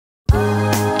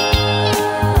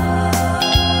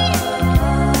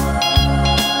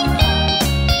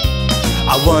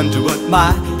I wonder what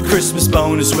my Christmas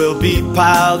bonus will be.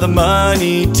 Pile the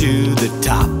money to the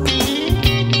top.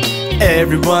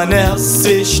 Everyone else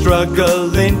is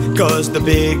struggling 'cause the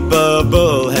big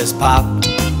bubble has popped.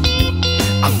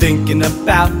 I'm thinking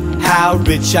about how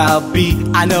rich I'll be.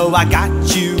 I know I got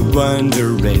you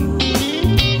wondering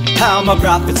how my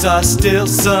profits are still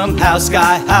somehow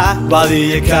sky high while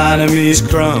the economy's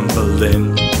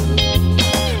crumbling.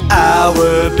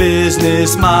 Our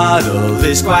business model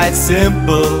is quite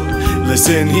simple.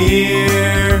 Listen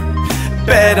here.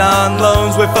 Bet on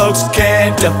loans where folks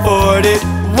can't afford it.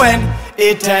 When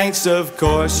it tanks, of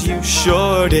course you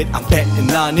short it. I'm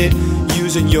betting on it,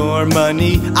 using your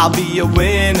money. I'll be a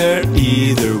winner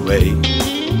either way.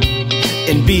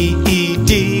 In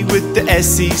BED with the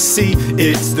SEC,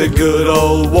 it's the good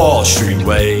old Wall Street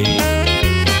way.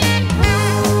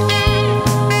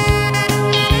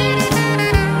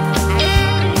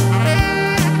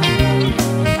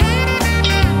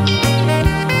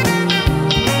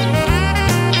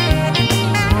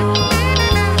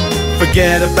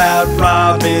 Forget about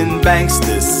robbing banks,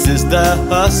 this is the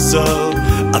hustle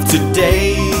of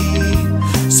today.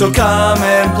 So come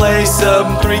and play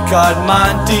some three-card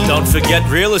Monte. Don't forget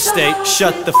real estate.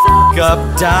 Shut the f*** up,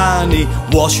 Donnie.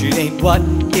 Wall Street ain't what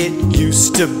it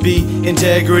used to be.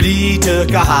 Integrity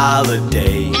took a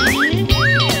holiday.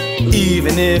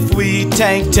 Even if we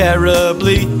tank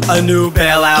terribly, a new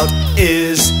bailout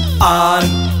is on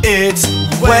its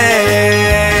way.